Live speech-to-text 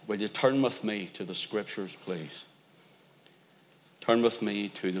will you turn with me to the Scriptures, please? Turn with me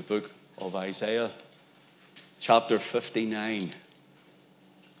to the book of Isaiah, chapter 59.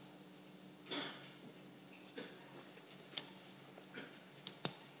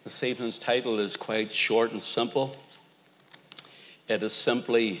 This evening's title is quite short and simple. It is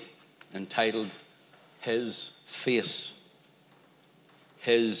simply entitled, His Face.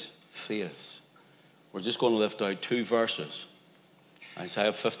 His Face. We're just going to lift out two verses.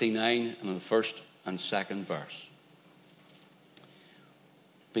 Isaiah 59 and the first and second verse.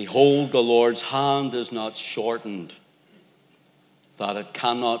 Behold, the Lord's hand is not shortened, that it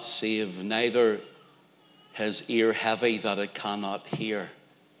cannot save, neither his ear heavy, that it cannot hear.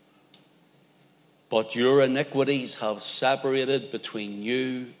 But your iniquities have separated between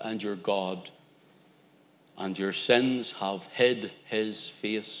you and your God, and your sins have hid his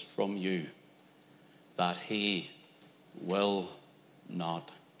face from you, that he will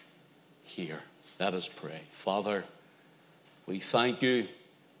not hear. Let us pray. Father, we thank you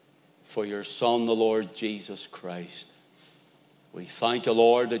for your Son, the Lord Jesus Christ. We thank you,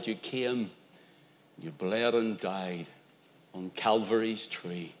 Lord, that you came, you bled and died on Calvary's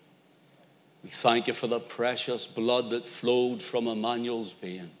tree. We thank you for the precious blood that flowed from Emmanuel's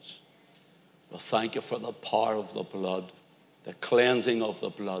veins. We thank you for the power of the blood, the cleansing of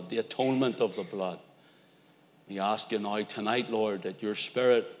the blood, the atonement of the blood. We ask you now tonight, Lord, that your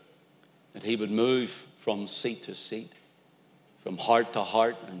Spirit, that he would move from seat to seat, from heart to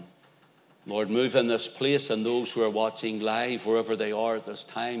heart, and Lord, move in this place, and those who are watching live, wherever they are at this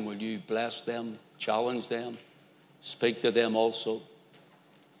time, will you bless them, challenge them, speak to them also.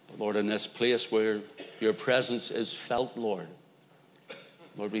 But Lord, in this place where your presence is felt, Lord,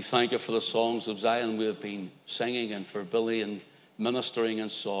 we thank you for the songs of Zion we have been singing, and for Billy and ministering in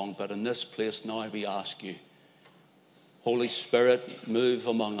song. But in this place now we ask you, Holy Spirit, move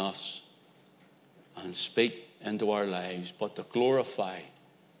among us and speak into our lives, but to glorify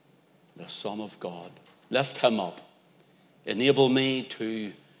the Son of God. Lift him up. Enable me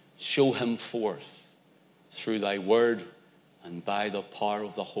to show him forth through thy word and by the power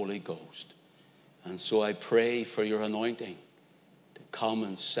of the Holy Ghost. And so I pray for your anointing to come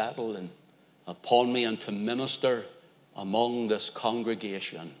and settle upon me and to minister among this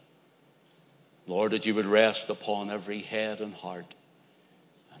congregation. Lord, that you would rest upon every head and heart.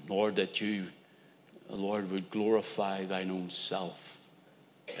 And Lord, that you, Lord, would glorify thine own self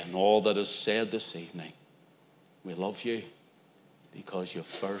in all that is said this evening. We love you because you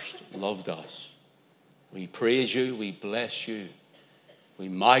first loved us. We praise you, we bless you, we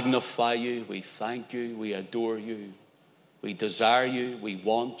magnify you, we thank you, we adore you, we desire you, we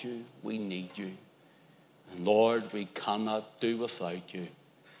want you, we need you. And Lord, we cannot do without you.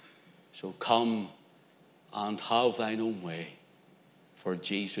 So come and have thine own way. For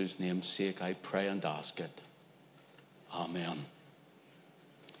Jesus' name's sake, I pray and ask it. Amen.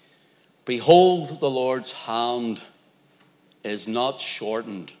 Behold, the Lord's hand is not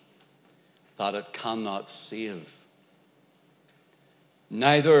shortened, that it cannot save,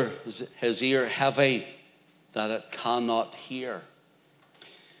 neither is his ear heavy, that it cannot hear.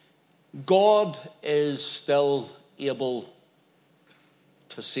 God is still able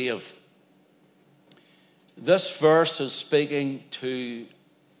to save. This verse is speaking to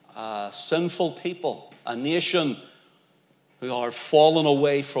sinful people, a nation who are fallen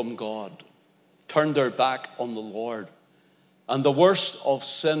away from God, turned their back on the Lord. And the worst of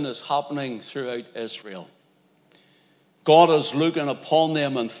sin is happening throughout Israel. God is looking upon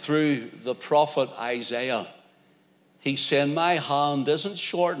them, and through the prophet Isaiah, he's saying, my hand isn't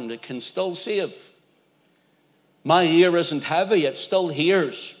shortened, it can still save. My ear isn't heavy, it still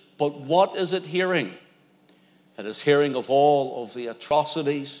hears. But what is it hearing? It is hearing of all of the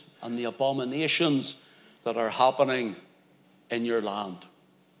atrocities and the abominations that are happening in your land.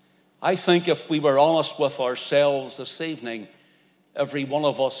 I think if we were honest with ourselves this evening, every one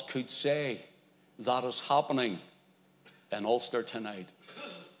of us could say that is happening in Ulster tonight.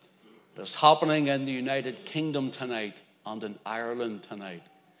 It is happening in the United Kingdom tonight and in Ireland tonight.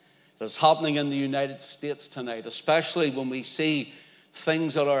 It is happening in the United States tonight, especially when we see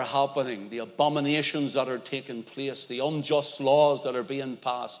things that are happening, the abominations that are taking place, the unjust laws that are being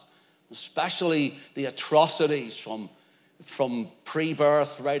passed, especially the atrocities from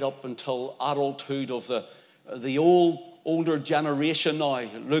pre-birth right up until adulthood of the older generation now,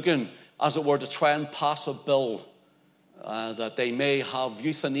 looking, as it were, to try and pass a bill that they may have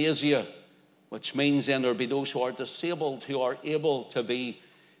euthanasia, which means then there'll be those who are disabled who are able to be,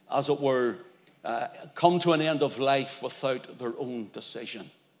 as it were, come to an end of life without their own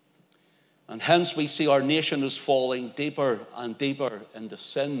decision. And hence we see our nation is falling deeper and deeper into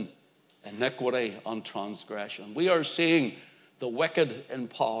sin, iniquity, and transgression. We are seeing the wicked in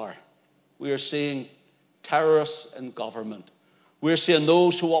power. We are seeing terrorists in government. We're seeing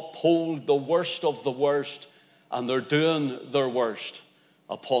those who uphold the worst of the worst, and they're doing their worst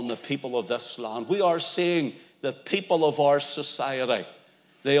upon the people of this land. We are seeing the people of our society.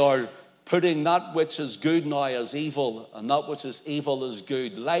 They are putting that which is good now as evil, and that which is evil as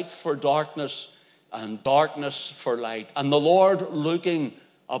good. Light for darkness, and darkness for light. And the Lord looking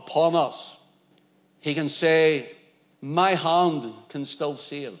upon us, he can say, my hand can still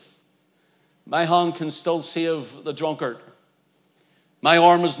save. My hand can still save the drunkard. My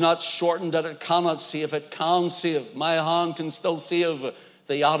arm is not shortened that it cannot save. It can save. My hand can still save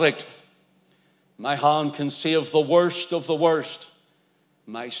the addict. My hand can save the worst of the worst.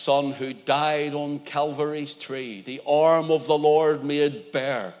 My son who died on Calvary's tree, the arm of the Lord made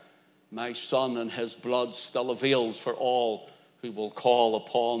bare. My son, and his blood still avails for all who will call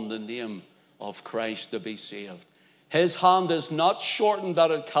upon the name of Christ to be saved. His hand is not shortened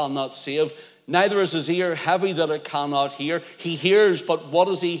that it cannot save, neither is his ear heavy that it cannot hear. He hears, but what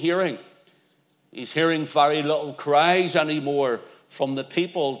is he hearing? He's hearing very little cries anymore from the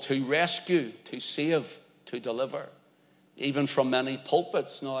people to rescue, to save, to deliver. Even from many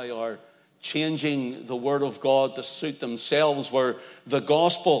pulpits now are changing the word of God to suit themselves, where the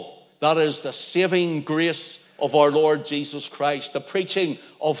gospel, that is the saving grace of our Lord Jesus Christ, the preaching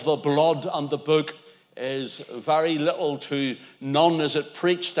of the blood and the book, is very little to none is it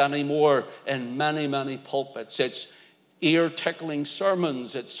preached anymore in many, many pulpits. It's ear-tickling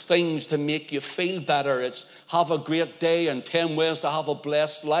sermons. It's things to make you feel better. It's have a great day and 10 ways to have a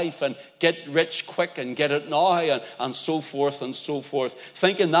blessed life and get rich quick and get it now and so forth and so forth.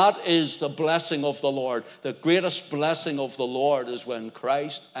 Thinking that is the blessing of the Lord. The greatest blessing of the Lord is when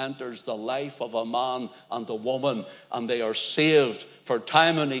Christ enters the life of a man and a woman, and they are saved for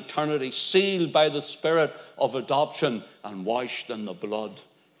time and eternity, sealed by the Spirit of adoption and washed in the blood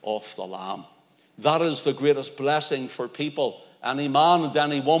of the Lamb. That is the greatest blessing for people, any man and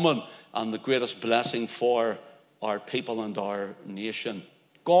any woman, and the greatest blessing for our people and our nation.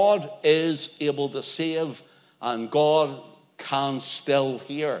 God is able to save, and God can still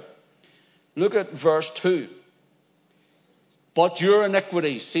hear. Look at verse 2. But your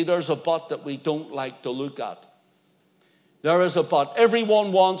iniquities. See, there's a but that we don't like to look at. There is a but.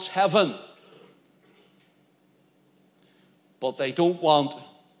 Everyone wants heaven, but they don't want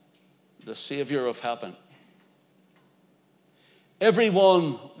the Savior of heaven.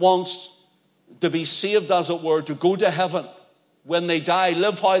 Everyone wants to be saved, as it were, to go to heaven when they die,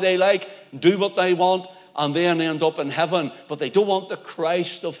 live how they like, do what they want, and then end up in heaven. But they don't want the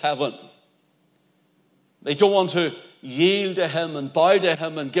Christ of heaven. They don't want to yield to him and bow to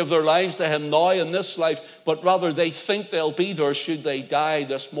him and give their lives to him now in this life, but rather they think they'll be there should they die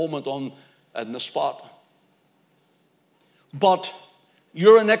this moment in the spot. But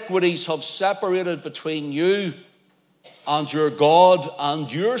your iniquities have separated between you and your God,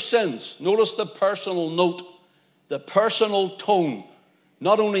 and your sins. Notice the personal note, the personal tone,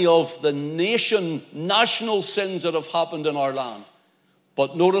 not only of the national sins that have happened in our land,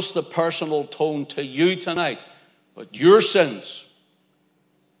 but notice the personal tone to you tonight. But your sins,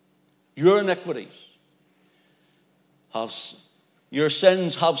 your iniquities, your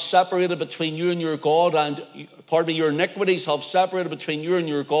sins have separated between you and your God, and your iniquities have separated between you and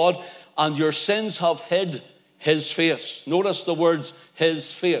your God, and your sins have hid his face. Notice the words,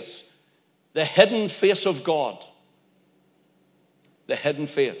 his face. The hidden face of God. The hidden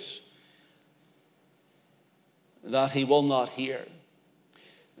face. That he will not hear.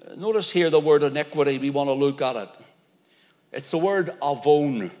 Notice here the word iniquity. We want to look at it. It's the word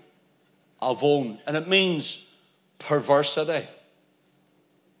avon. Avon. And it means perversity.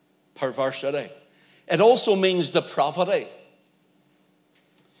 Perversity. It also means depravity.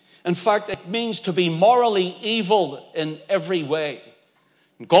 In fact, it means to be morally evil in every way.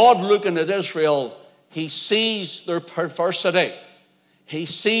 God, looking at Israel, he sees their perversity. He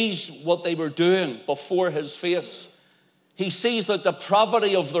sees what they were doing before his face. He sees the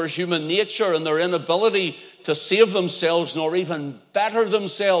depravity of their human nature and their inability to save themselves nor even better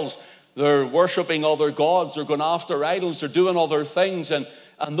themselves. They're worshipping other gods. They're going after idols. They're doing other things. And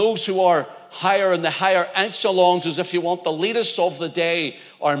those who are higher in the higher echelons, as if you want the leaders of the day,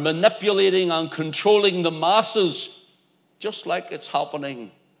 are manipulating and controlling the masses, just like it's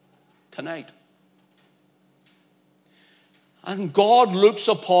happening tonight. And God looks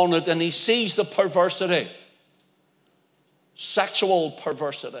upon it and he sees the perversity. Sexual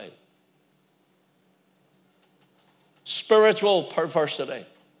perversity. Spiritual perversity.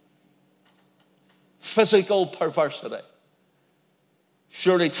 physical perversity.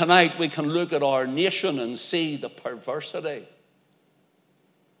 Surely tonight we can look at our nation and see the perversity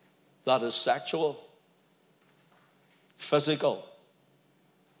that is sexual, physical,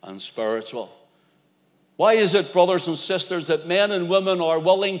 and spiritual. Why is it, brothers and sisters, that men and women are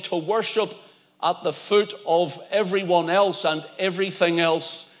willing to worship at the foot of everyone else and everything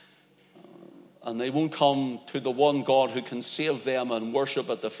else, and they won't come to the one God who can save them and worship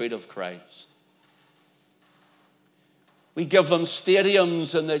at the feet of Christ? We give them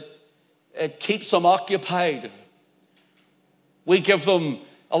stadiums and it keeps them occupied. We give them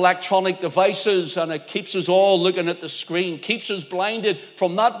electronic devices and it keeps us all looking at the screen, keeps us blinded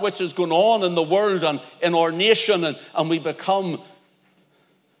from that which is going on in the world and in our nation, and we become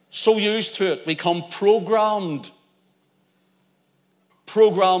so used to it, become programmed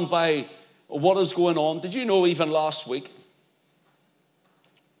by what is going on. Did you know even last week?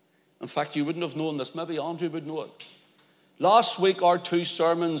 In fact, you wouldn't have known this. Maybe Andrew would know it. Last week, our 2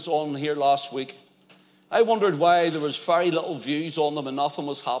 sermons on here last week, I wondered why there was very little views on them and nothing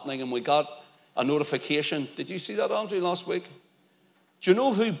was happening, and we got a notification. Did you see that, Andrew, last week? Do you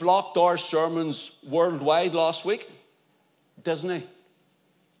know who blocked our sermons worldwide last week? Disney.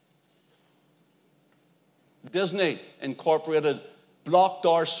 Disney Incorporated blocked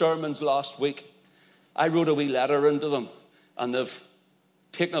our sermons last week. I wrote a wee letter into them, and they've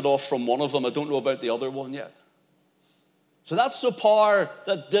taken it off from one of them. I don't know about the other one yet. So that's the power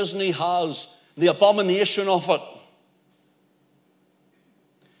that Disney has, the abomination of it.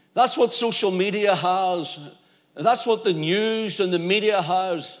 That's what social media has. And that's what the news and the media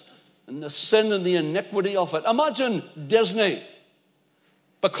has. And the sin and the iniquity of it. Imagine Disney,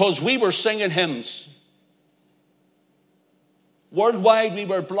 because we were singing hymns. Worldwide, we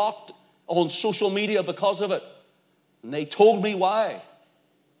were blocked on social media because of it. And they told me why.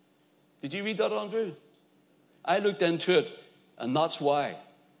 Did you read that, Andrew? I looked into it, and that's why.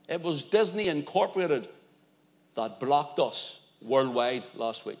 It was Disney Incorporated that blocked us worldwide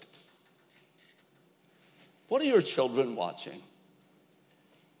last week. What are your children watching?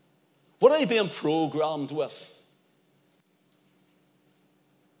 What are they being programmed with?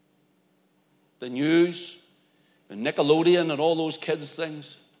 The news, and Nickelodeon, and all those kids'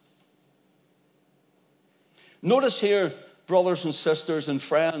 things. Notice here, brothers and sisters and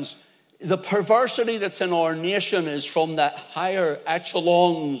friends, the perversity that's in our nation is from the higher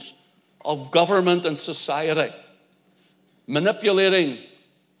echelons of government and society, manipulating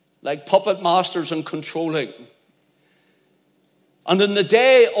like puppet masters and controlling. And in the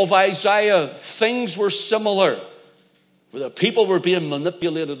day of Isaiah, things were similar, where the people were being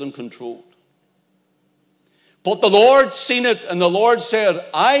manipulated and controlled. But the Lord seen it, and the Lord said,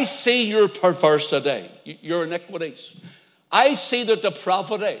 I see your perversity, your iniquities. I see the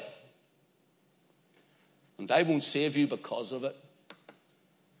depravity. And I won't save you because of it.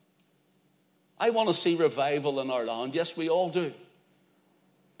 I want to see revival in our land. Yes, we all do.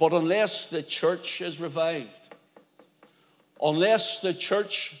 But unless the church is revived, unless the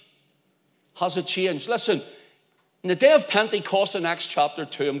church has a change. Listen, in the day of Pentecost in Acts chapter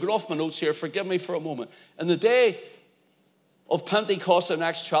 2, I'm going off my notes here, forgive me for a moment. In the day of Pentecost in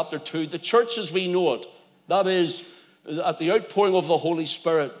Acts chapter 2, the church as we know it, that is, at the outpouring of the Holy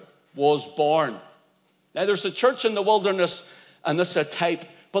Spirit, was born. Now, there's the church in the wilderness, and this is a type.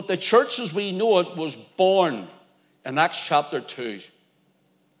 But the church as we know it was born in Acts chapter 2.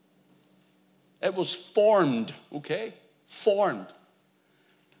 It was formed, okay? Formed.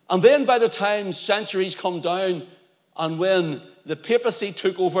 And then by the time centuries come down, and when the papacy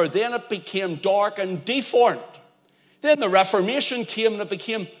took over, then it became dark and deformed. Then the Reformation came and it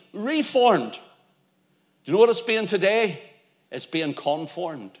became reformed. Do you know what it's being today? It's being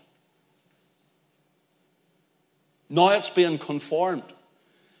conformed. Now it's being conformed.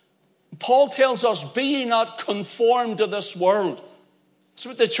 Paul tells us, be ye not conformed to this world. That's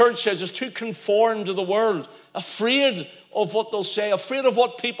what the church says, is too conformed to the world. Afraid of what they'll say, afraid of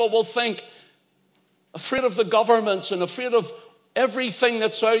what people will think, afraid of the governments and afraid of everything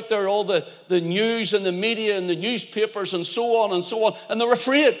that's out there, all the news and the media and the newspapers and so on and so on. And they're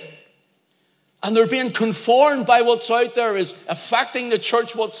afraid. And they're being conformed by what's out there is affecting the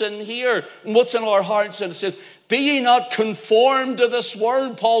church, what's in here and what's in our hearts. And it says, be ye not conformed to this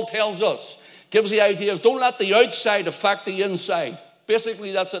world, Paul tells us. Gives the idea of don't let the outside affect the inside.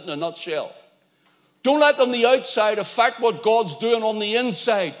 Basically, that's it in a nutshell. Don't let on the outside affect what God's doing on the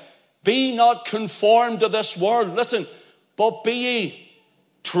inside. Be not conformed to this world. Listen, but be ye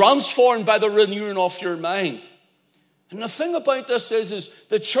transformed by the renewing of your mind. And the thing about this is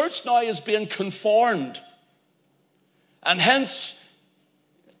the church now is being conformed. And hence,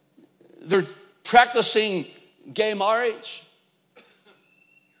 they're practicing gay marriage.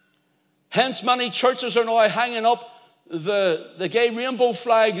 Hence, many churches are now hanging up the gay rainbow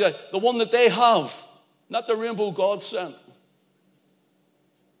flag, the one that they have, not the rainbow God sent.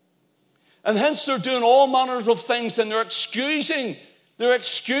 And hence they're doing all manners of things, and they're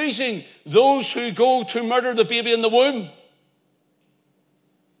excusing those who go to murder the baby in the womb.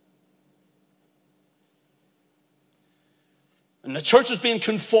 And the church is being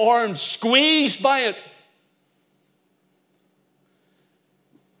conformed, squeezed by it.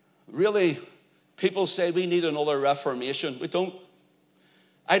 Really, people say we need another Reformation. We don't.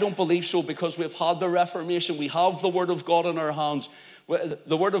 I don't believe so, because we've had the Reformation. We have the Word of God in our hands.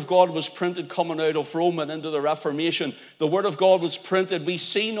 The Word of God was printed coming out of Rome and into the Reformation. The Word of God was printed. We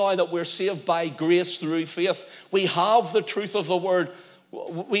see now that we're saved by grace through faith. We have the truth of the Word.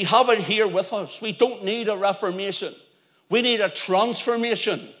 We have it here with us. We don't need a Reformation. We need a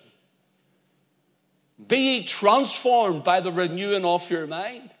transformation. Be ye transformed by the renewing of your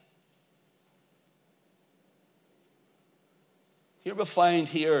mind. Here we find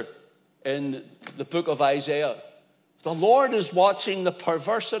here in the book of Isaiah, the Lord is watching the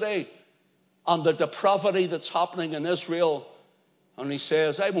perversity and the depravity that's happening in Israel. And he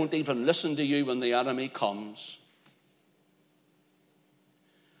says, I won't even listen to you when the enemy comes.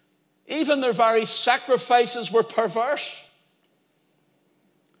 Even their very sacrifices were perverse.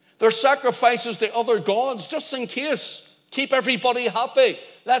 Their sacrifices to other gods, just in case. Keep everybody happy.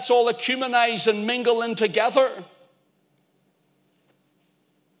 Let's all ecumenize and mingle in together.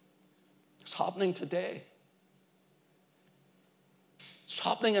 It's happening today. It's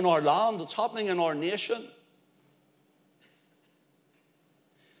happening in our land. It's happening in our nation.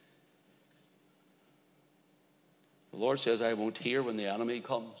 The Lord says, I won't hear when the enemy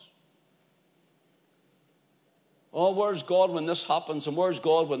comes. Oh, where's God when this happens? And where's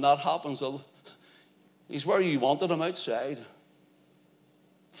God when that happens? He's where you wanted him, outside.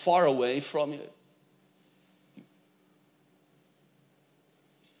 Far away from you.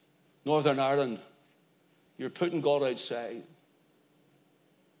 Northern Ireland, you're putting God outside.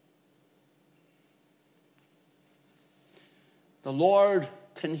 The Lord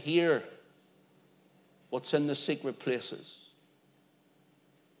can hear what's in the secret places.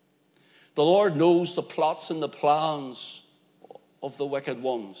 The Lord knows the plots and the plans of the wicked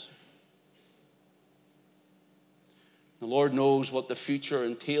ones. The Lord knows what the future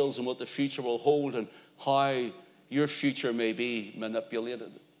entails and what the future will hold and how your future may be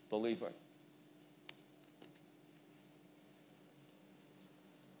manipulated, believer.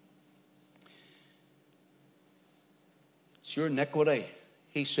 It's your iniquity,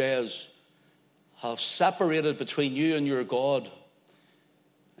 he says, have separated between you and your God,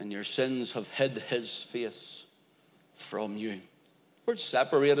 and your sins have hid his face from you. The word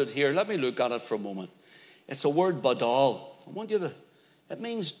separated here, let me look at it for a moment. It's a word badal. It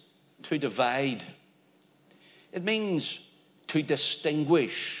means to divide. It means to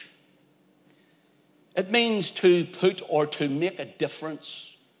distinguish. It means to put or to make a difference.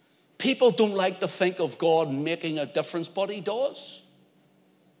 People don't like to think of God making a difference, but he does.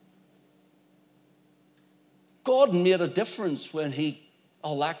 God made a difference when he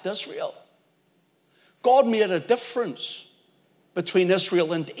elected Israel. God made a difference between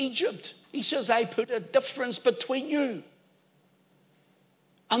Israel and Egypt. He says, I put a difference between you.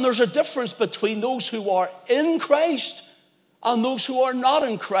 And there's a difference between those who are in Christ and those who are not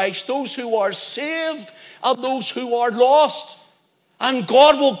in Christ, those who are saved and those who are lost. And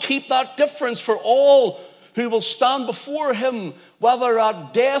God will keep that difference for all who will stand before him, whether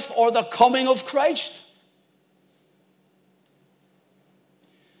at death or the coming of Christ.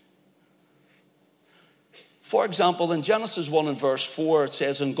 For example, in Genesis 1 and verse 4, it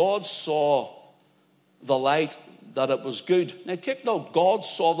says, and God saw the light that it was good. Now take note, God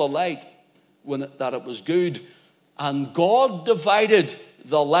saw the light that it was good, and God divided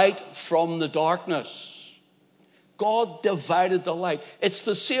the light from the darkness. God divided the light. It's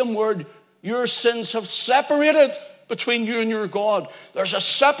the same word. Your sins have separated between you and your God. There's a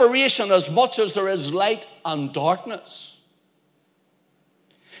separation as much as there is light and darkness.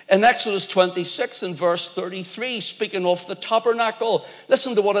 In Exodus 26 and verse 33, speaking of the tabernacle,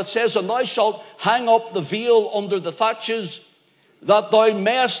 listen to what it says, and thou shalt hang up the veil under the thatches, that thou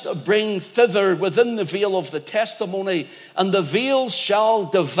mayest bring thither within the veil of the testimony, and the veil shall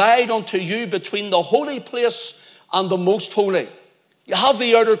divide unto you between the holy place and the most holy. You have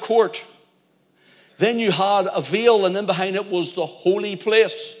the outer court. Then you had a veil, and then behind it was the holy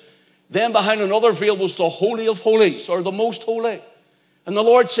place. Then behind another veil was the Holy of Holies, or the most holy. And the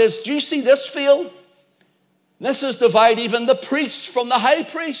Lord says, do you see this veil? This is divide even the priest from the high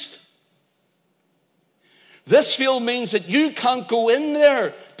priest. This veil means that you can't go in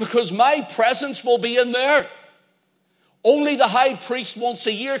there because my presence will be in there. Only the high priest once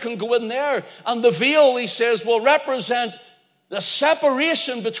a year can go in there. And the veil, he says, will represent the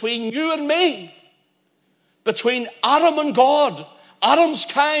separation between you and me. Between Adam and God. Adam's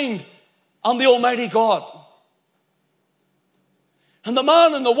kind and the Almighty God. And the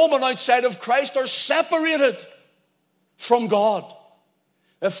man and the woman outside of Christ are separated from God.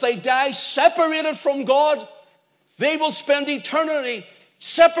 If they die separated from God, they will spend eternity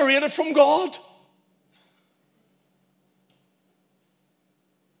separated from God.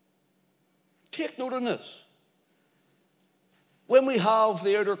 Take note of this. When we have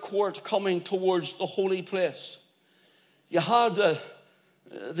the outer court coming towards the holy place, you had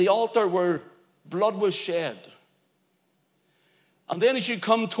the altar where blood was shed. And then as you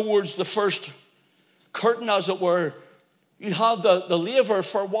come towards the first curtain, as it were, you had the laver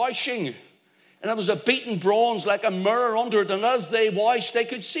for washing. And it was a beaten bronze like a mirror under it. And as they washed, they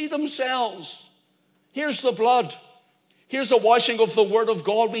could see themselves. Here's the blood. Here's the washing of the Word of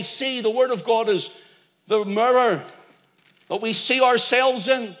God. We see the Word of God is the mirror that we see ourselves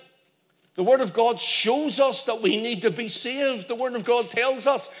in. The Word of God shows us that we need to be saved. The Word of God tells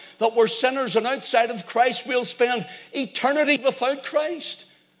us that we're sinners and outside of Christ we'll spend eternity without Christ.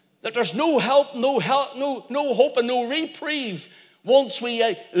 That there's no help, no hope and no reprieve once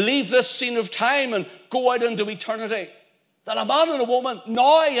we leave this scene of time and go out into eternity. That a man and a woman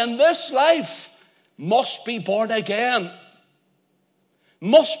now in this life must be born again.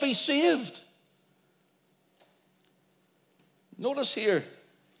 Must be saved. Notice here,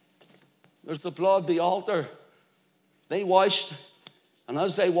 there's the blood, the altar. They washed, and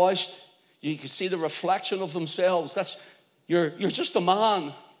as they washed, you could see the reflection of themselves. You're just a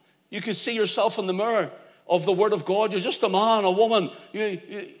man. You can see yourself in the mirror of the Word of God. You're just a man, a woman.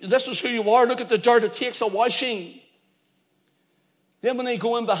 This is who you are. Look at the dirt. It takes a washing. Then when they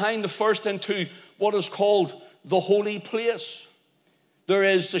go in behind the first into what is called the holy place, there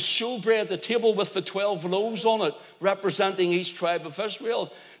is the showbread, the table with the 12 loaves on it, representing each tribe of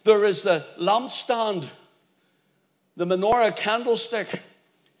Israel. There is the lampstand, the menorah candlestick,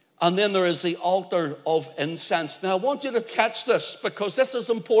 and then there is the altar of incense. Now I want you to catch this because this is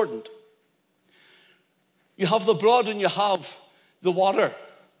important. You have the blood and you have the water.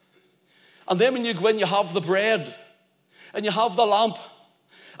 And then when you go in, you have the bread. And you have the lamp.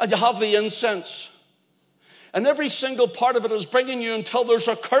 And you have the incense. And every single part of it is bringing you until there's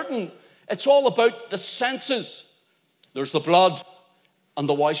a curtain. It's all about the senses. There's the blood. And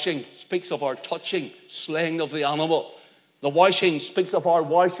the washing speaks of our touching, slaying of the animal. The washing speaks of our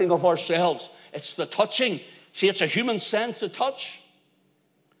washing of ourselves. It's the touching. See, it's a human sense to touch.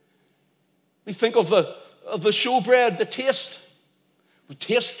 We think of the showbread, the taste. We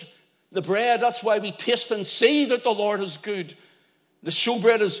taste the bread. That's why we taste and see that the Lord is good. The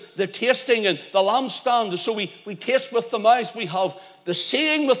showbread is the tasting, and the lampstand. So we taste with the mouth. We have the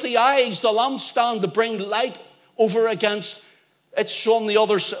seeing with the eyes, the lampstand to bring light over against. It's shown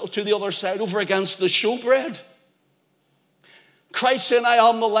to the other side, over against the showbread. Christ saying, I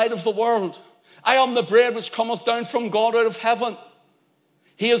am the light of the world. I am the bread which cometh down from God out of heaven.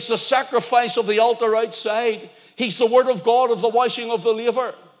 He is the sacrifice of the altar outside. He's the Word of God of the washing of the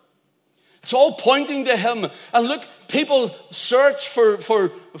laver. It's all pointing to Him. And look, people search for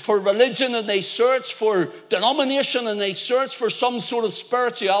religion, and they search for denomination, and they search for some sort of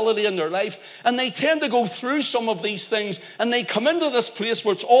spirituality in their life. And they tend to go through some of these things, and they come into this place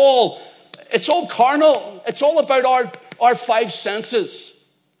where it's all carnal. It's all about our five senses.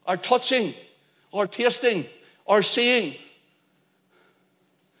 Our touching, our tasting, our seeing.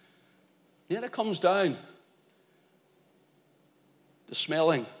 Then it comes down to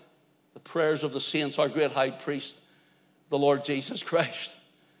smelling. The prayers of the saints, our great high priest, the Lord Jesus Christ.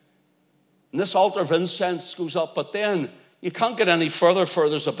 And this altar of incense goes up, but then you can't get any further, for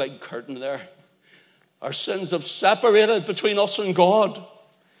there's a big curtain there. Our sins have separated between us and God.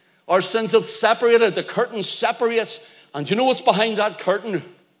 Our sins have separated. The curtain separates. And you know what's behind that curtain?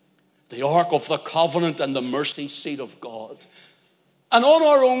 The Ark of the Covenant and the mercy seat of God. And on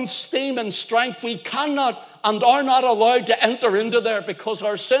our own steam and strength, we cannot and are not allowed to enter into there because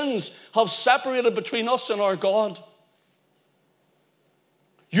our sins have separated between us and our God.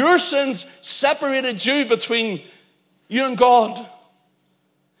 Your sins separated you between you and God.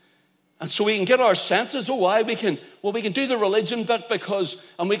 And so we can get our senses. Oh, why? We can do the religion bit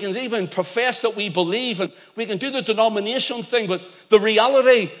and we can even profess that we believe, and we can do the denomination thing, but the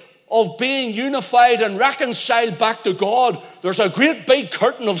reality of being unified and reconciled back to God, there's a great big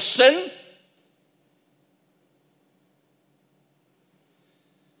curtain of sin.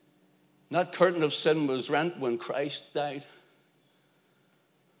 And that curtain of sin was rent when Christ died.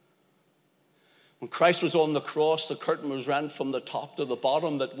 When Christ was on the cross, the curtain was rent from the top to the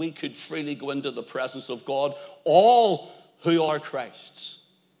bottom, that we could freely go into the presence of God, all who are Christ's,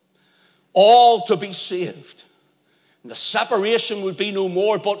 all to be saved. And the separation would be no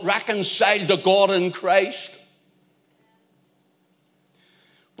more, but reconciled to God in Christ.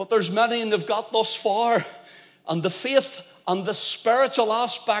 But there's many, and they've got thus far, and the faith and the spiritual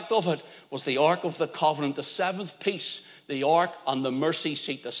aspect of it was the Ark of the Covenant, the seventh piece, the Ark and the mercy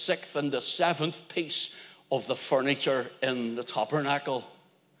seat, the sixth and the seventh piece of the furniture in the tabernacle.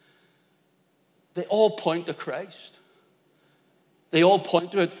 They all point to Christ. They all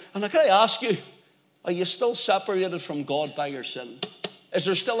point to it. And can I ask you, are you still separated from God by your sin? Is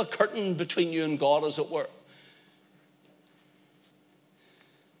there still a curtain between you and God, as it were?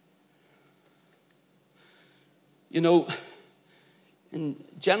 You know, in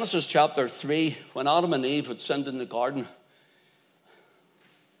Genesis chapter 3, when Adam and Eve had sinned in the garden,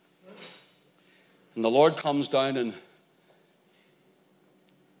 and the Lord comes down in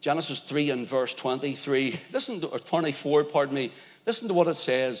Genesis 3 and verse 23, or 24, pardon me, listen to what it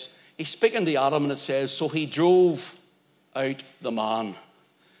says. He's speaking to Adam, and it says, so he drove out the man.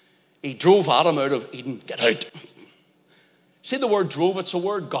 He drove Adam out of Eden. Get out. See the word drove? It's a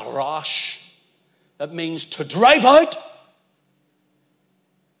word garash. That means to drive out.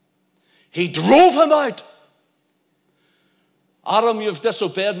 He drove him out. Adam, you've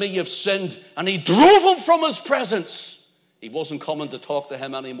disobeyed me, you've sinned. And he drove him from his presence. He wasn't coming to talk to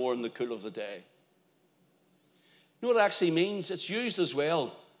him anymore in the cool of the day. You know what it actually means? It's used as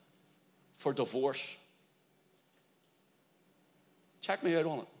well for divorce. Check me out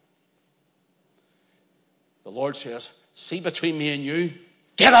on it. The Lord says, see, between me and you,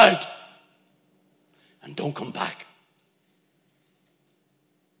 get out and don't come back.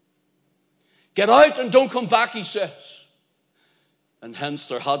 Get out and don't come back, he says. And hence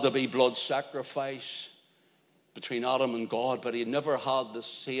there had to be blood sacrifice between Adam and God, but he never had the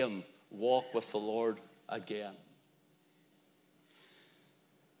same walk with the Lord again.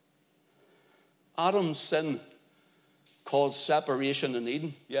 Adam's sin caused separation in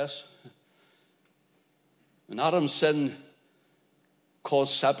Eden, yes. And Adam's sin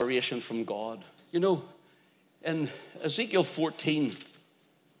caused separation from God. You know, in Ezekiel 14,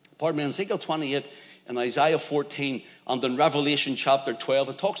 in Ezekiel 28, in Isaiah 14, and in Revelation chapter 12,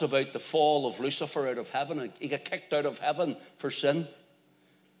 it talks about the fall of Lucifer out of heaven. He got kicked out of heaven for sin.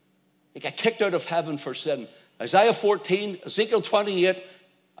 He got kicked out of heaven for sin. Isaiah 14, Ezekiel 28,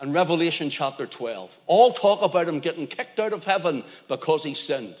 and Revelation chapter 12 all talk about him getting kicked out of heaven because he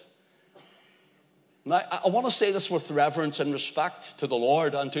sinned. Now, I want to say this with reverence and respect to the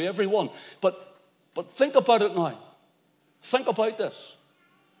Lord and to everyone, but think about it now. Think about this.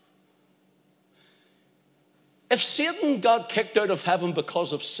 If Satan got kicked out of heaven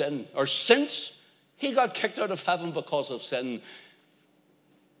because of sin, or since he got kicked out of heaven because of sin,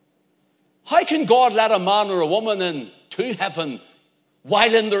 how can God let a man or a woman into heaven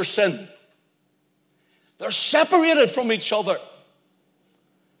while in their sin? They're separated from each other.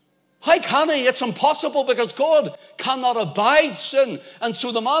 How can he? It's impossible, because God cannot abide sin. And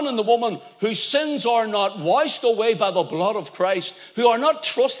so the man and the woman whose sins are not washed away by the blood of Christ, who are not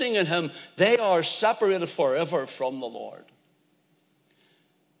trusting in him, they are separated forever from the Lord.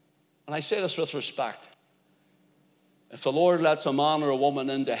 And I say this with respect. If the Lord lets a man or a woman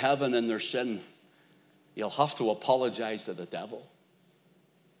into heaven in their sin, he'll have to apologize to the devil.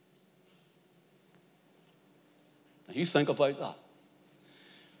 Now you think about that.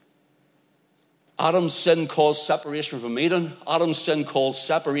 Adam's sin caused separation from Eden. Adam's sin caused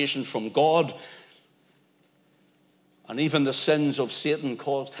separation from God. And even the sins of Satan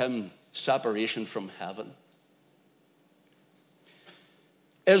caused him separation from heaven.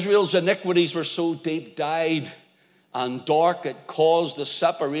 Israel's iniquities were so deep dyed and dark, it caused the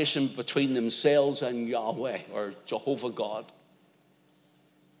separation between themselves and Yahweh, or Jehovah God.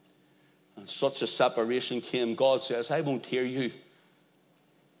 And such a separation came. God says, I won't hear you.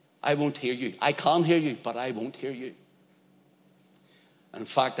 I won't hear you. I can hear you, but I won't hear you. In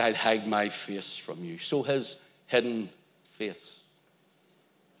fact, I'd hide my face from you. So his hidden face.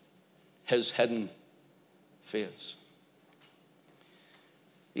 His hidden face.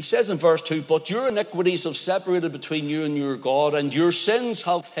 He says in verse 2, but your iniquities have separated between you and your God, and your sins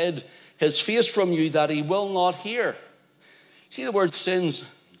have hid his face from you, that he will not hear. See the word sins?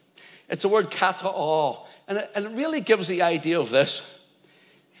 It's the word kata'ah. And it really gives the idea of this.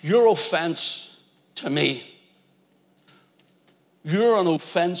 Your offense to me. You're an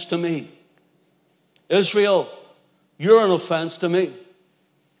offense to me. Israel, you're an offense to me.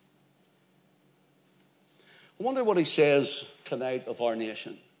 I wonder what he says tonight of our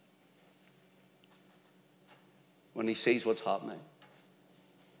nation when he sees what's happening.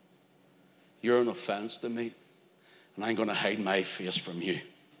 You're an offense to me, and I'm going to hide my face from you.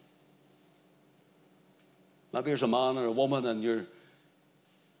 Maybe there's a man or a woman and you're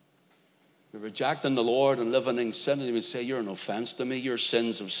rejecting the Lord and living in sin, and he would say, you're an offense to me. Your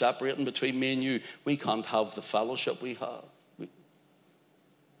sins have separated between me and you. We can't have the fellowship we have.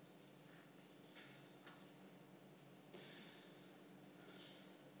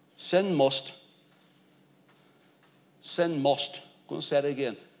 Sin must, I'm going to say it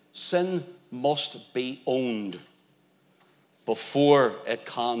again, sin must be owned before it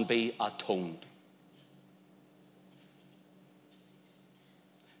can be atoned.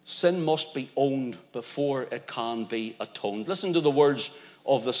 Sin must be owned before it can be atoned. Listen to the words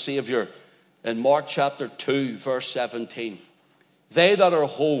of the Savior in Mark chapter 2, verse 17. They that are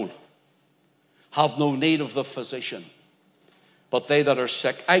whole have no need of the physician, but they that are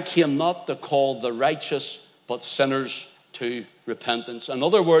sick. I came not to call the righteous, but sinners to repentance. In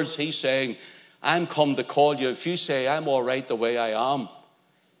other words, he's saying, I'm come to call you. If you say, I'm all right the way I am,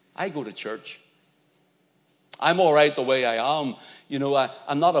 I go to church. I'm all right the way I am. You know,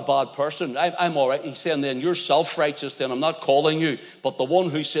 I'm not a bad person. I'm all right. He's saying then, you're self-righteous then. I'm not calling you. But the one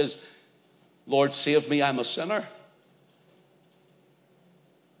who says, Lord, save me, I'm a sinner.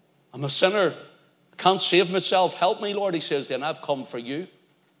 I'm a sinner. I can't save myself. Help me, Lord. He says, then I've come for you.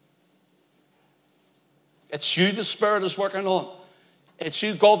 It's you the Spirit is working on. It's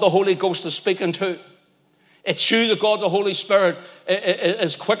you God the Holy Ghost is speaking to. It's you that God the Holy Spirit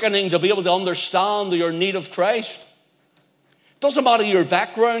is quickening to be able to understand your need of Christ. It doesn't matter your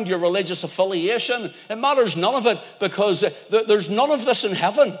background, your religious affiliation. It matters none of it, because there's none of this in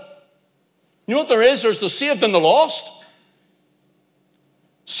heaven. You know what there is? There's the saved and the lost.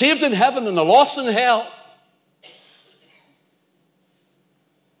 Saved in heaven and the lost in hell.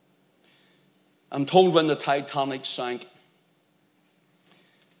 I'm told when the Titanic sank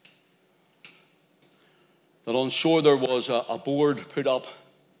that on shore there was a board put up.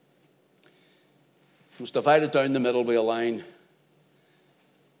 It was divided down the middle by a line.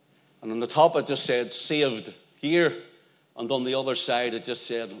 And on the top it just said saved here. And on the other side it just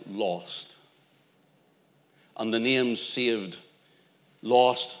said lost. And the name saved,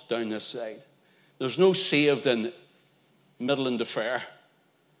 lost down this side. There's no saved in Midland Fair.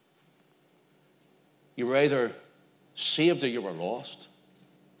 You were either saved or you were lost.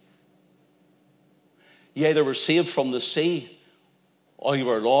 You either were saved from the sea or you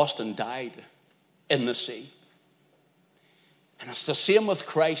were lost and died in the sea. And it's the same with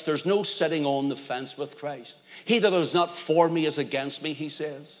Christ. There's no sitting on the fence with Christ. He that is not for me is against me, he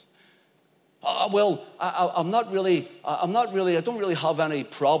says. I don't really have any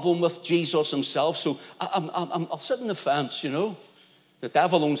problem with Jesus himself, so I'll sit on the fence, you know. The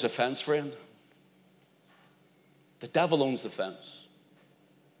devil owns the fence, friend. The devil owns the fence.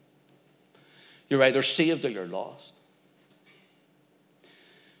 You're either saved or you're lost.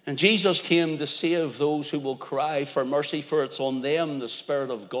 And Jesus came to save those who will cry for mercy, for it's on them the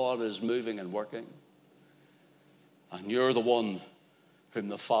Spirit of God is moving and working. And you're the one whom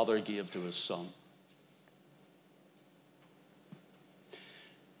the Father gave to his Son.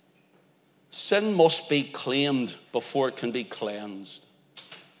 Sin must be claimed before it can be cleansed.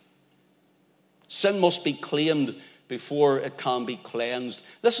 Sin must be claimed before it can be cleansed.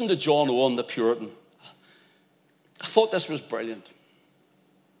 Listen to John Owen, the Puritan. I thought this was brilliant.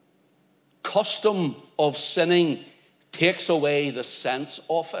 Custom of sinning takes away the sense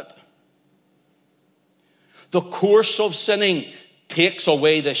of it. The course of sinning takes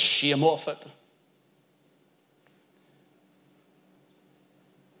away the shame of it.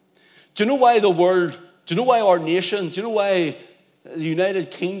 Do you know why the world, do you know why our nation, do you know why the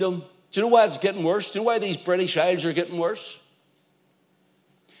United Kingdom, do you know why it's getting worse? Do you know why these British Isles are getting worse?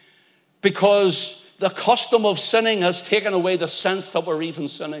 Because the custom of sinning has taken away the sense that we're even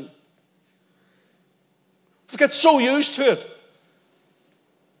sinning. We get so used to it.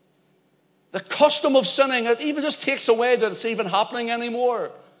 The custom of sinning, it even just takes away that it's even happening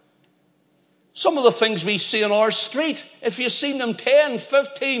anymore. Some of the things we see on our street, if you've seen them 10,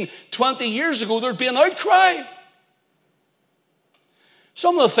 15, 20 years ago, there'd be an outcry.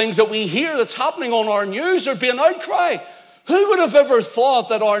 Some of the things that we hear that's happening on our news, there'd be an outcry. Who would have ever thought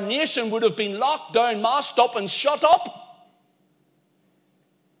that our nation would have been locked down, masked up and shut up?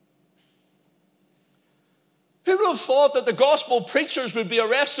 Who would have thought that the gospel preachers would be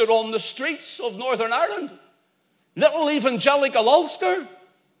arrested on the streets of Northern Ireland? Little evangelical Ulster?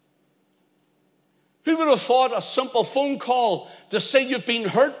 Who would have thought a simple phone call to say you've been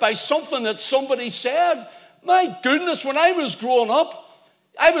hurt by something that somebody said My goodness, when I was growing up,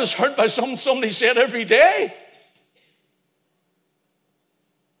 I was hurt by something somebody said every day.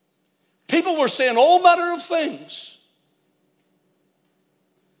 People were saying all manner of things.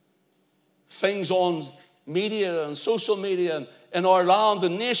 Things on media and social media and in our land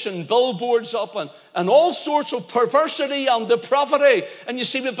and nation, billboards up and all sorts of perversity and depravity. And you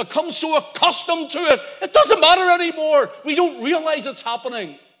see, we've become so accustomed to it, it doesn't matter anymore. We don't realize it's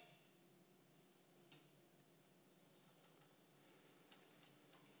happening.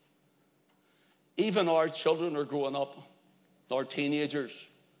 Even our children are growing up, our teenagers,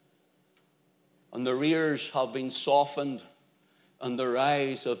 and their ears have been softened and their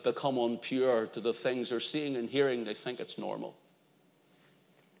eyes have become impure to the things they're seeing and hearing. They think it's normal.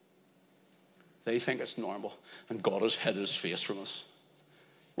 They think it's normal. And God has hid his face from us.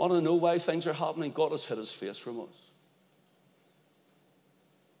 Want to know why things are happening? God has hid his face from us.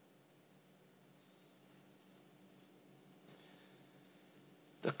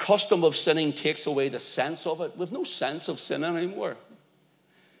 The custom of sinning takes away the sense of it. We've no sense of sin anymore.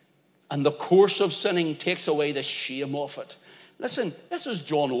 And the course of sinning takes away the shame of it. Listen, this is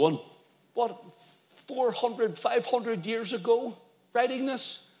John Owen. What, 400, 500 years ago, writing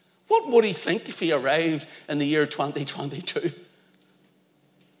this? What would he think if he arrived in the year 2022?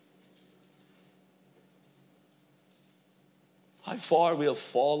 How far we have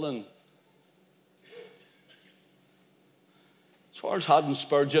fallen. Charles Haddon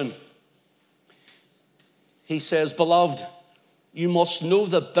Spurgeon, he says, "Beloved, you must know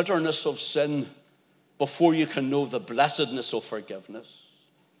the bitterness of sin before you can know the blessedness of forgiveness."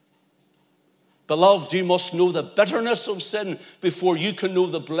 Beloved, you must know the bitterness of sin before you can know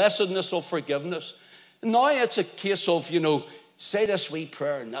the blessedness of forgiveness. Now it's a case of, say this wee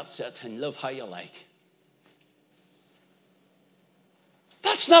prayer and that's it, and live how you like.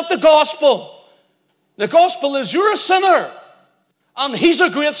 That's not the gospel. The gospel is you're a sinner and he's a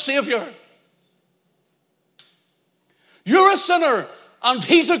great Savior. You're a sinner and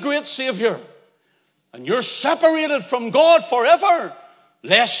he's a great Savior. And you're separated from God forever,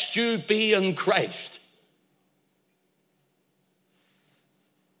 lest you be in Christ.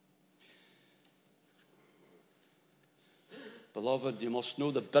 Beloved, you must know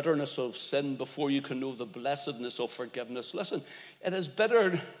the bitterness of sin before you can know the blessedness of forgiveness. Listen, it is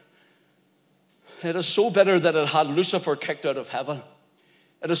bitter. It is so bitter that it had Lucifer kicked out of heaven.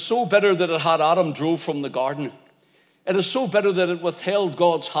 It is so bitter that it had Adam drove from the garden. It is so bitter that it withheld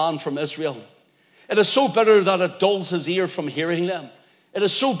God's hand from Israel. It is so bitter that it dulls his ear from hearing them. It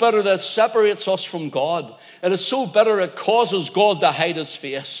is so bitter that it separates us from God. It is so bitter it causes God to hide his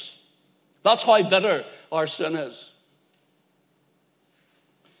face. That's how bitter our sin is.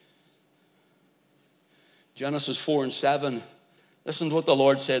 Genesis 4 and 7. Listen to what the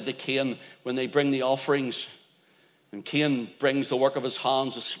Lord said to Cain when they bring the offerings. And Cain brings the work of his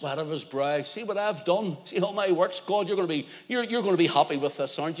hands, the sweat of his brow. See what I've done. See all my works. God, you're going to be happy with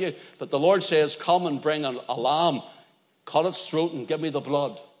this, aren't you? But the Lord says, come and bring a lamb. Cut its throat and give me the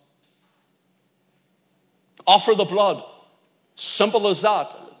blood. Offer the blood. Simple as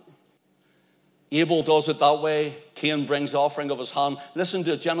that. Abel does it that way. Cain brings the offering of his hand. Listen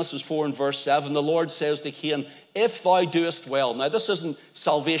to Genesis 4 and verse 7. The Lord says to Cain, if thou doest well. Now this isn't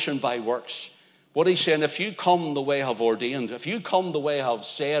salvation by works. What he's saying, if you come the way I have ordained, if you come the way I have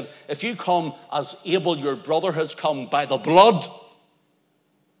said, if you come as Abel your brother has come by the blood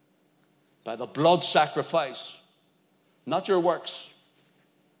sacrifice, not your works.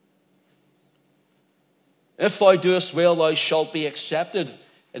 If thou doest well, thou shalt be accepted.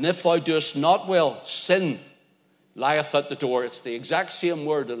 And if thou doest not well, sin lieth at the door. It's the exact same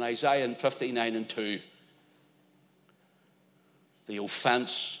word in Isaiah 59 and 2. The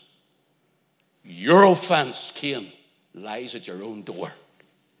offense, your offense, Cain, lies at your own door.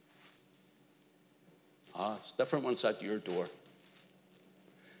 It's different when it's at your door.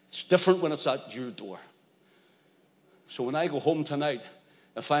 It's different when it's at your door. So when I go home tonight,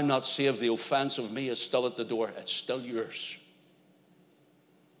 if I'm not saved, the offense of me is still at the door. It's still yours.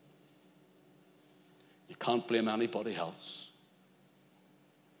 You can't blame anybody else.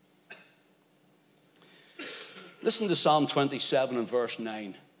 Listen to Psalm 27 and verse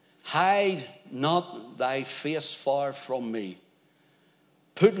 9. Hide not thy face far from me.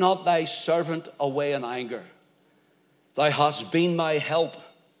 Put not thy servant away in anger. Thou hast been my help.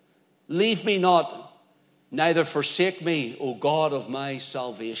 Leave me not, neither forsake me, O God of my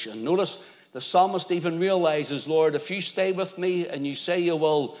salvation. Notice the psalmist even realizes, Lord, if you stay with me and you say you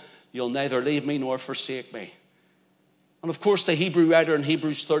will, you'll neither leave me nor forsake me. And of course the Hebrew writer in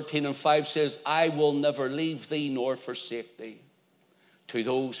Hebrews 13 and 5 says, I will never leave thee nor forsake thee. to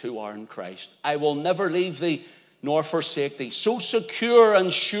those who are in Christ. I will never leave thee nor forsake thee. So secure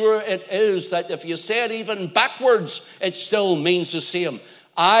and sure it is that if you say it even backwards, it still means the same.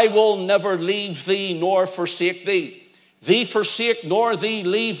 I will never leave thee nor forsake thee. Thee forsake nor thee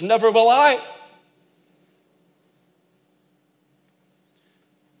leave, never will I.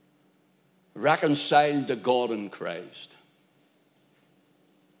 Reconciled to God in Christ.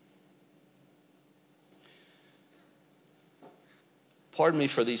 Pardon me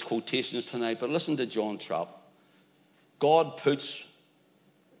for these quotations tonight, but listen to John Trapp. God puts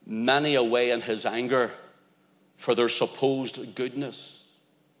many away in his anger for their supposed goodness,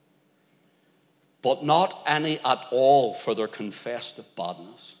 but not any at all for their confessed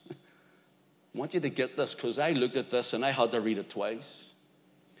badness. I want you to get this, because I looked at this and I had to read it twice.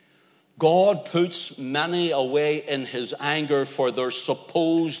 God puts many away in his anger for their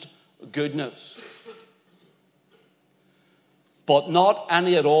supposed goodness, but not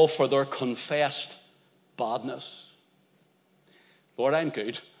any at all for their confessed badness. Lord, I'm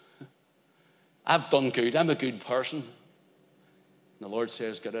good. I've done good. I'm a good person. And the Lord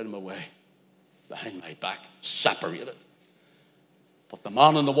says, get out of my way. Behind my back. Separated. But the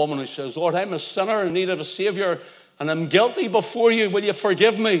man and the woman who says, Lord, I'm a sinner in need of a Savior, and I'm guilty before you. Will you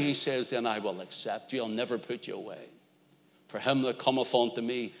forgive me? He says, then I will accept you. I'll never put you away. For him that cometh unto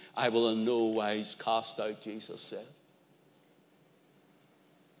me, I will in no wise cast out, Jesus said.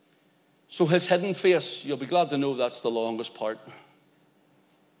 So his hidden face, you'll be glad to know that's the longest part.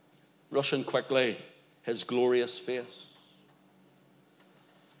 Rushing quickly, his glorious face.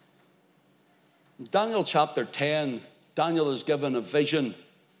 Daniel chapter 10, Daniel is given a vision.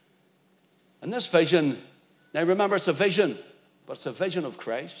 And this vision, now remember it's a vision, but it's a vision of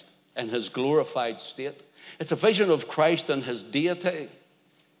Christ in his glorified state. It's a vision of Christ in his deity.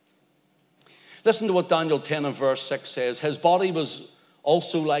 Listen to what Daniel 10 and verse 6 says. His body was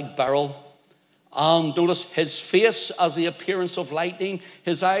also like beryl. And notice his face as the appearance of lightning,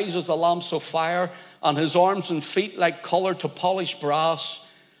 his eyes as the lamps of fire, and his arms and feet like colour to polished brass,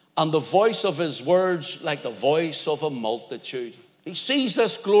 and the voice of his words like the voice of a multitude. He sees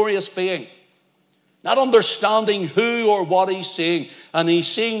this glorious being, not understanding who or what he's seeing, and he's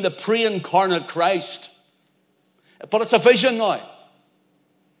seeing the pre-incarnate Christ. But it's a vision now.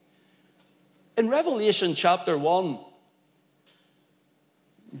 In Revelation chapter 1,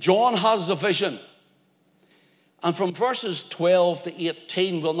 John has a vision. And from verses 12 to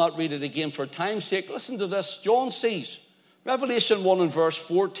 18, we'll not read it again for time's sake. Listen to this. John sees, Revelation 1 and verse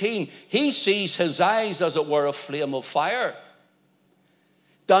 14, he sees his eyes as it were a flame of fire.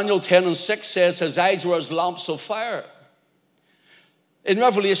 Daniel 10 and 6 says his eyes were as lamps of fire. In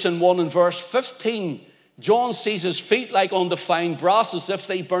Revelation 1 and verse 15, John sees his feet like undefined brass, as if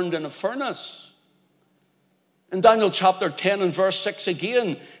they burned in a furnace. In Daniel chapter 10 and verse 6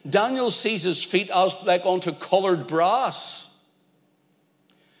 again, Daniel sees his feet as like unto coloured brass.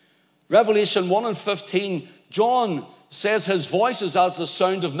 Revelation 1 and 15, John says his voice is as the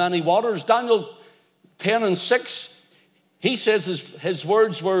sound of many waters. Daniel 10 and 6, he says his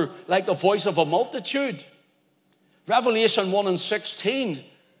words were like the voice of a multitude. Revelation 1 and 16,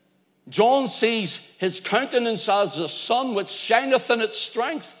 John sees his countenance as the sun which shineth in its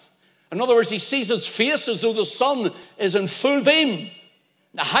strength. In other words, he sees his face as though the sun is in full beam,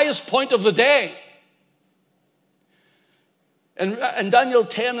 the highest point of the day. In Daniel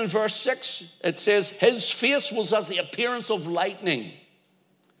 10 and verse 6, it says, his face was as the appearance of lightning.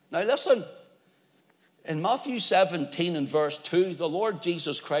 Now listen, in Matthew 17 and verse 2, the Lord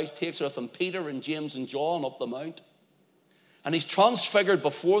Jesus Christ takes with him Peter and James and John up the mount. And he's transfigured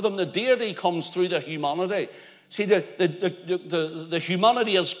before them. The deity comes through the humanity. See, the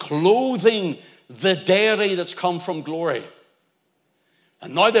humanity is clothing the deity that's come from glory.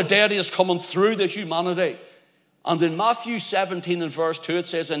 And now the deity is coming through the humanity. And in Matthew 17 and verse 2 it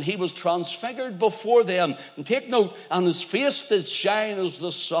says, and he was transfigured before them. And take note, and his face did shine as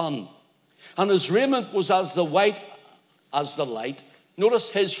the sun. And his raiment was as the white as the light. Notice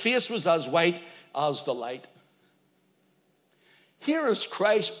his face was as white as the light. Here is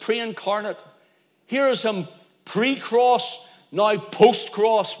Christ pre-incarnate. Here is him pre-cross, now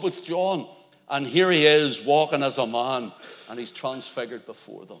post-cross with John. And here he is walking as a man, and he's transfigured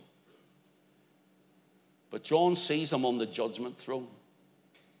before them. But John sees him on the judgment throne.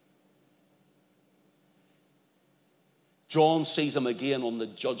 John sees him again on the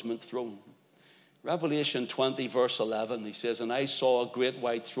judgment throne. Revelation 20 verse 11, he says, and I saw a great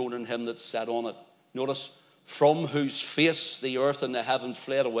white throne and him that sat on it. Notice, from whose face the earth and the heaven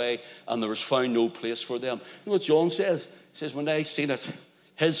fled away, and there was found no place for them. You know what John says? He says, when I seen it,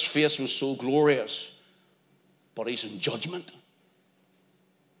 his face was so glorious, but he's in judgment.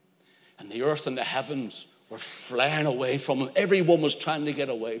 And the earth and the heavens were flying away from him. Everyone was trying to get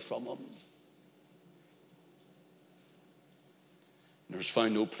away from him. And there's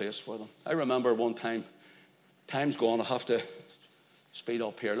found no place for them. I remember one time, time's gone, I have to speed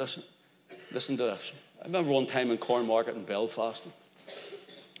up here. Listen to this. I remember one time in Cornmarket in Belfast. I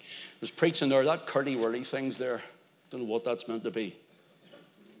was preaching there, that curly-whirly thing's there. Don't know what that's meant to be.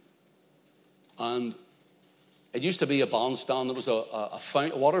 And it used to be a bandstand. There was a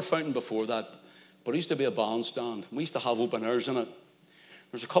water fountain before that, but it used to be a bandstand. We used to have open airs in it.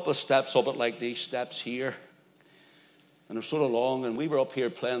 There's a couple of steps up it, like these steps here. And they're sort of long, and we were up here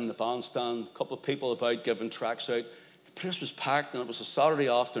playing the bandstand, a couple of people about giving tracks out. The place was packed, and it was a Saturday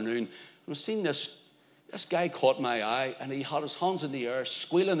afternoon. And I was seeing this guy caught my eye, and he had his hands in the air,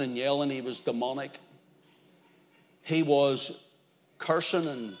 squealing and yelling. He was demonic. He was cursing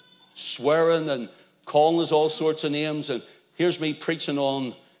and swearing and calling us all sorts of names. And here's me preaching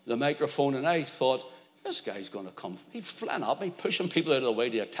on the microphone, and I thought, this guy's going to come. He flan at me, pushing people out of the way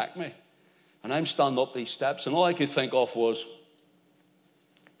to attack me. And I'm standing up these steps, and all I could think of was,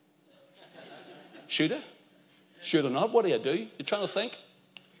 should I? Should I not? What do you do? You're trying to think.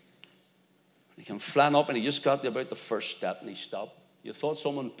 He came flying up, and he just got to about the first step, and he stopped. You thought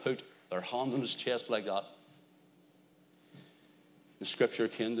someone put their hand on his chest like that. The scripture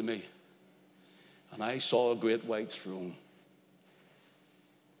came to me, and I saw a great white throne.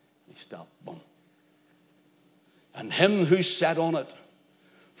 He stopped. Boom. And him who sat on it,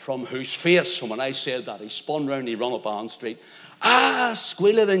 from whose face, and when I said that, he spun round, he ran up Ann Street,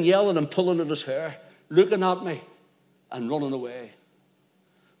 squealing and yelling and pulling at his hair, looking at me and running away.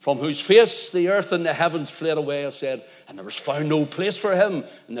 From whose face the earth and the heavens fled away, I said, and there was found no place for him.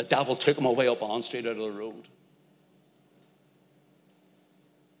 And the devil took him away up Ann Street out of the road.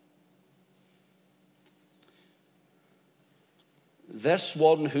 This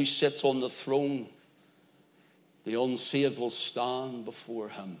one who sits on the throne, the unsaved will stand before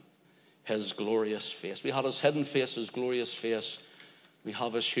him, his glorious face. We had his hidden face, his glorious face. We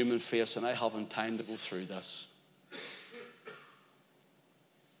have his human face, and I haven't time to go through this.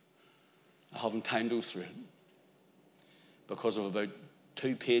 I haven't time to go through it because of about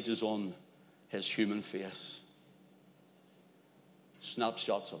 2 pages on his human face.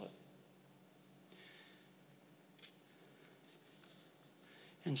 Snapshots of it.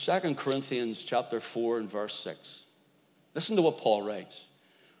 In 2 Corinthians chapter 4 and verse 6, listen to what Paul writes.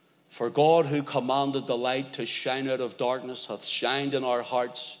 For God, who commanded the light to shine out of darkness, hath shined in our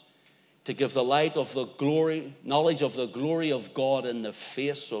hearts to give the light of the knowledge of the glory of God in the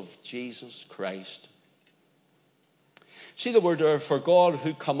face of Jesus Christ. See the word there, for God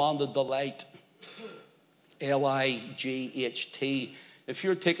who commanded the light. L-I-G-H-T. If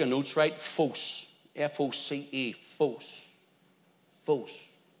you're taking notes, right, Phos. F-O-C-E. Phos. Phos.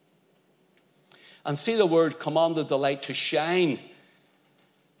 And see the word commanded the light to shine.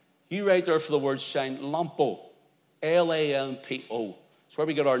 You write there for the word shine, lampo. L-A-M-P-O. It's where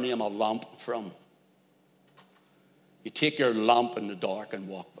we get our name, a lamp, from. You take your lamp in the dark and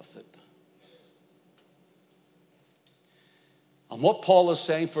walk with it. And what Paul is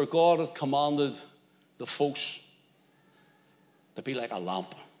saying, for God hath commanded the Phos to be like a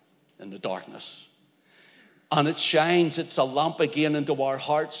lamp in the darkness. And it shines, it's a lamp again into our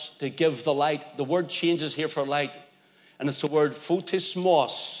hearts to give the light. The word changes here for light. And it's the word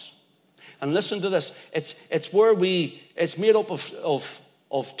photismos. And listen to this. It's made up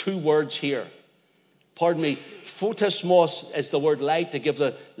of 2 words here. Pardon me. Photismos is the word light, to give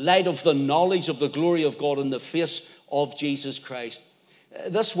the light of the knowledge of the glory of God in the face of Jesus Christ.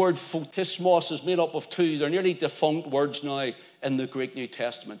 This word photismos is made up of 2. They're nearly defunct words now in the Greek New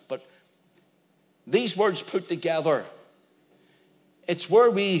Testament. But these words put together, it's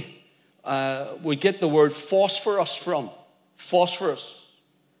where we get the word phosphorus from. Phosphorus.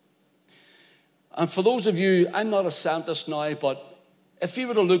 And for those of you, I'm not a scientist now, but if you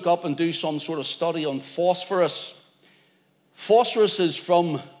were to look up and do some sort of study on phosphorus, phosphorus is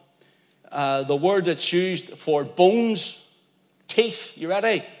from the word that's used for bones, teeth, you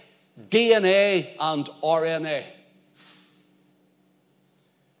ready? DNA and RNA.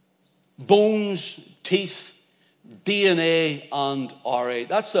 Bones, teeth, DNA and RNA.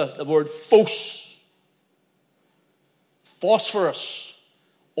 That's the word phos. Phosphorus.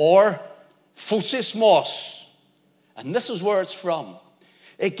 Or phosismos. And this is where it's from.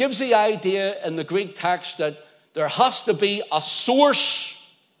 It gives the idea in the Greek text that there has to be a source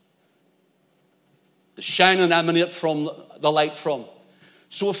to shine and emanate from the light from.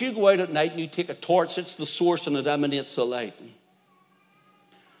 So if you go out at night and you take a torch, it's the source and it emanates the light.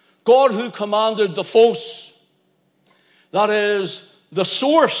 God who commanded the Phos, that is the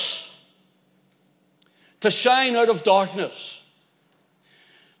source to shine out of darkness.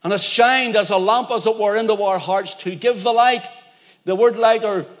 And has shined as a lamp, as it were, into our hearts to give the light. The word light,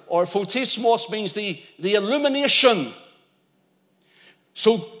 or photismos, means the illumination.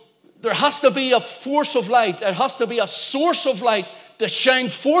 So there has to be a force of light. There has to be a source of light to shine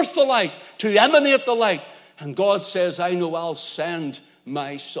forth the light, to emanate the light. And God says, I know I'll send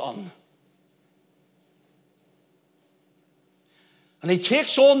my Son. And he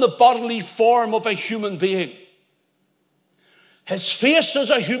takes on the bodily form of a human being. His face is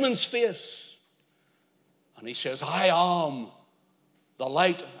a human's face. And he says, I am the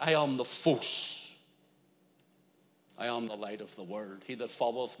light, I am the phos. I am the light of the world. He that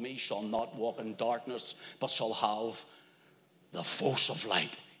followeth me shall not walk in darkness, but shall have the phos of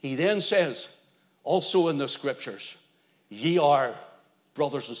light. He then says, also in the scriptures, ye are,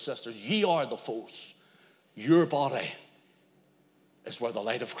 brothers and sisters, ye are the phos. Your body is where the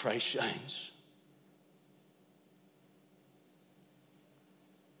light of Christ shines.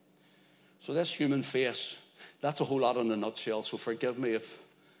 So this human face, that's a whole lot in a nutshell. So forgive me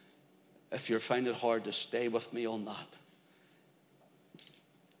if you find it hard to stay with me on that.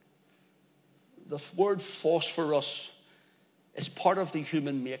 The word phosphorus is part of the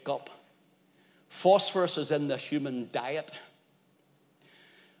human makeup. Phosphorus is in the human diet.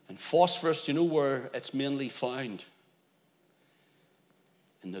 And phosphorus, you know where it's mainly found?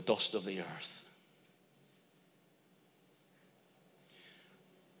 In the dust of the earth.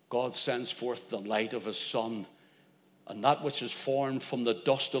 God sends forth the light of his Son, and that which is formed from the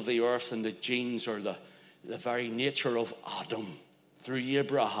dust of the earth and the genes, or the very nature of Adam. Through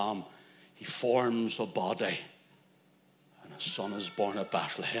Abraham, he forms a body, and a son is born at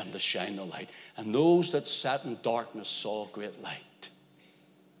Bethlehem to shine the light. And those that sat in darkness saw great light.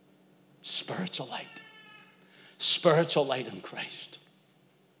 Spiritual light. Spiritual light in Christ.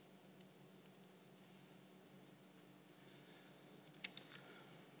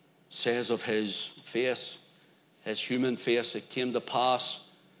 Says of his face, his human face, it came to pass,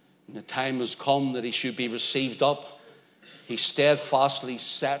 and the time has come that he should be received up. He steadfastly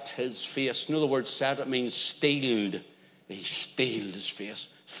set his face. In other words, set, it means steeled. He steeled his face.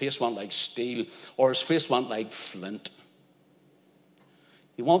 His face went like steel, or his face went like flint.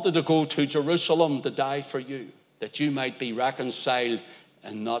 He wanted to go to Jerusalem to die for you, that you might be reconciled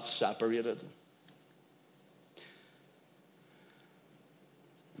and not separated.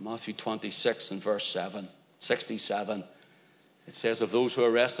 Matthew 26 and verse 67, it says, of those who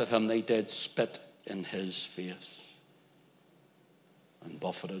arrested him, they did spit in his face and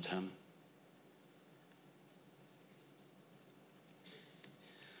buffeted him.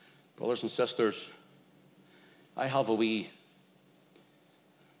 Brothers and sisters, I have a wee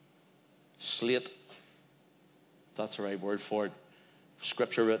slate, if that's the right word for it,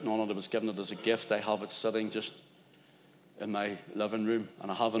 scripture written on it. It was given it as a gift. I have it sitting just in my living room, and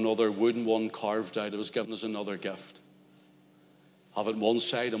I have another wooden one carved out. It was given as another gift. I have it one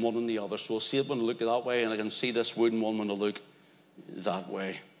side and one on the other, so I'll see it when I look that way, and I can see this wooden one when I look that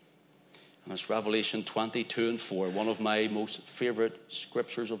way. And it's Revelation 22 and 4, one of my most favorite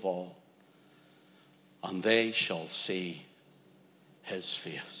scriptures of all. And they shall see his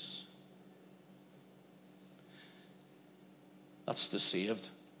face. That's the saved.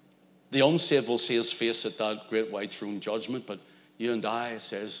 The unsaved will see his face at that great white throne judgment, but you and I, it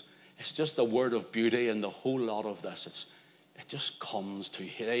says, it's just a word of beauty, and the whole lot of this, it just comes to,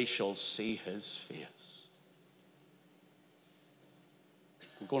 they shall see his face.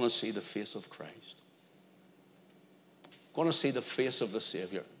 We're going to see the face of Christ. We're going to see the face of the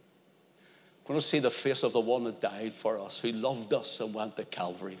Savior. We're going to see the face of the one that died for us, who loved us and went to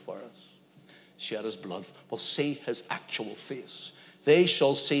Calvary for us, shed his blood. We'll see his actual face. They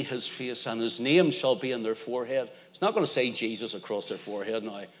shall see his face, and his name shall be in their forehead. It's not going to say Jesus across their forehead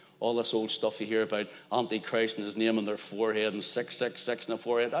now. All this old stuff you hear about Antichrist and his name on their forehead and 666 in the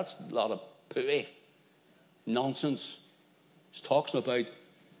forehead, that's a lot of pooey nonsense. It talks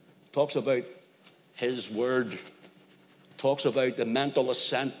about his word. It talks about the mental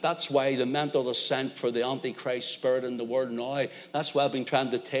assent. That's why the mental assent for the Antichrist spirit in the world now. That's why I've been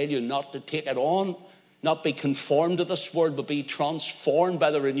trying to tell you not to take it on. Not be conformed to this world, but be transformed by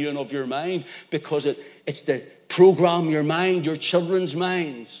the renewing of your mind, because it's to program your mind, your children's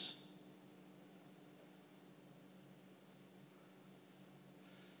minds.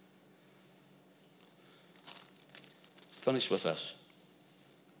 Finish with this.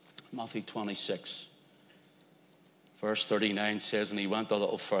 Matthew 26, verse 39 says, and he went a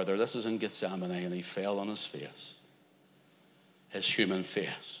little further. This is in Gethsemane, and he fell on his face, his human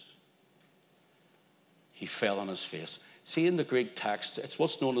face. He fell on his face. See, in the Greek text, it's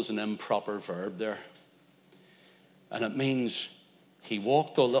what's known as an improper verb there. And it means he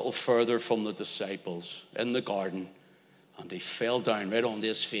walked a little further from the disciples in the garden, and he fell down right onto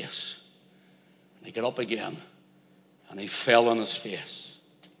his face. And he got up again, and he fell on his face.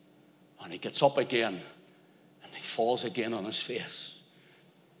 And he gets up again, and he falls again on his face.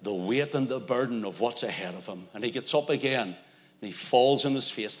 The weight and the burden of what's ahead of him. And he gets up again, and he falls on his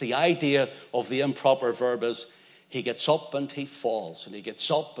face. The idea of the improper verb is he gets up and he falls, and he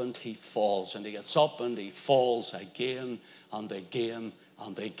gets up and he falls, and he gets up and he falls again and again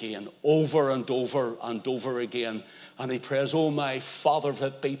and again, over and over and over again. And he prays, "Oh, my Father, if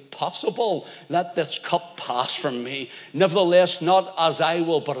it be possible, let this cup pass from me. Nevertheless, not as I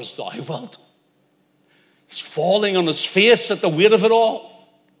will, but as thou wilt." He's falling on his face at the weight of it all.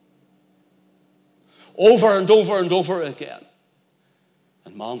 Over and over and over again.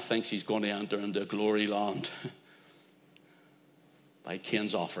 And man thinks he's going to enter into glory land by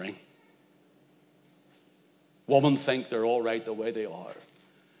Cain's offering. Women think they're all right the way they are.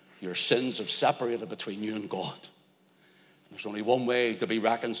 Your sins have separated between you and God. There's only one way to be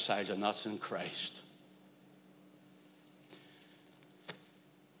reconciled, and that's in Christ.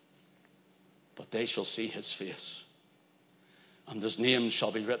 But they shall see his face, and his name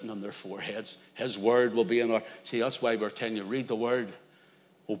shall be written on their foreheads. His word will be in our... See, that's why we're telling you, read the word.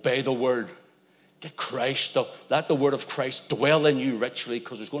 Obey the word. Get Christ. Let the word of Christ dwell in you richly,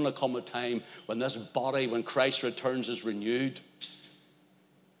 because there's going to come a time when this body, when Christ returns, is renewed.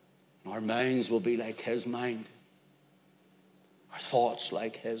 Our minds will be like his mind. Our thoughts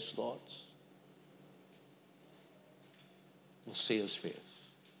like his thoughts. We'll see his face.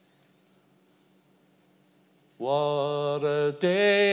 What a day.